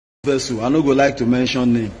vessel, I no go like to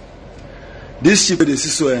mention name. This ship wey dey see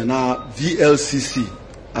so na VLCC.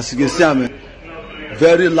 As you can see, I'm a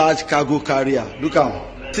very large cargo carrier. Look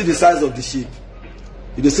am. See the size of the ship.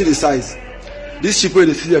 You dey see the size. This ship wey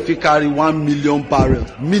dey see dey fit carry 1 million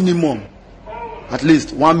barrels minimum. At least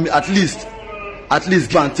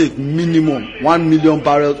give and take minimum 1 million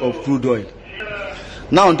barrels of crude oil.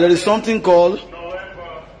 Now there is something called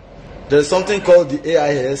the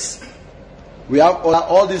AIS. We have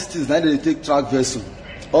all these things. Now they take track vessel.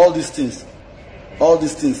 All these things.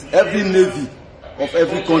 Every navy of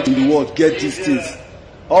every country in the world get these things.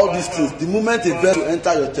 All these things. The moment a vessel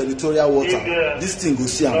enter your territorial water, this thing go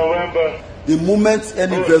see am. The moment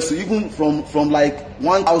any vessel, even from like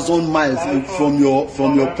 1,000 miles from your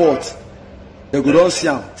port, they go don see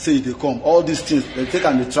am, say they come. All these things they take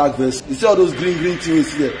and they track vessel. You see all those green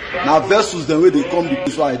things there. Now vessels the way they come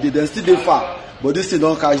because why they still dey far, but this thing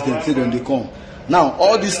don't catch them. Say then they come. Now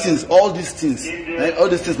all these things now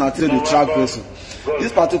till they track vessel.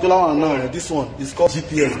 This particular one now, this one is called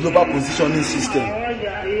GPS, Global Positioning System.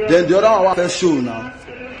 Then the other one first show now.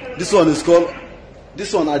 This one is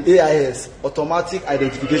AIS, Automatic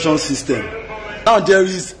Identification System. Now there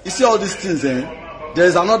is, you see all these things, there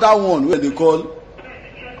is another one where they call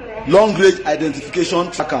Long Range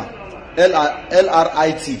Identification Tracker,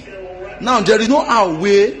 LRIT. Now there is no how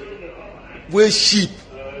where ship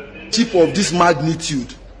of this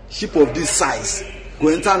magnitude, ship of this size, go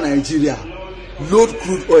enter Nigeria, load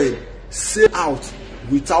crude oil, sail out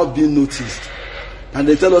without being noticed. And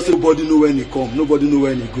they tell us nobody know when he come, nobody know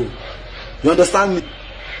when he go. You understand me?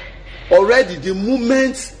 Already, the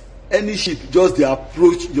moment any ship just they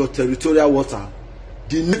approach your territorial water,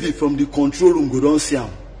 the navy from the control room go don see am.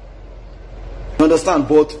 You understand?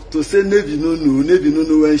 But to say navy no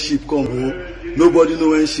know when ship come go, nobody know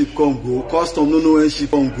when ship come go, custom no know when ship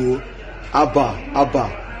come go.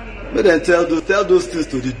 Abba. Make them tell those things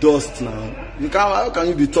to the dust now. How can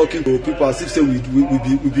you be talking to people as if say we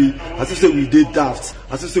as if say we dey daft,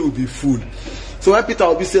 as if say we be fool? So when Peter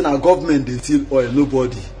will be saying our government they steal oil,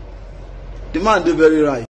 nobody. The man dey very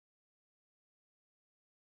right.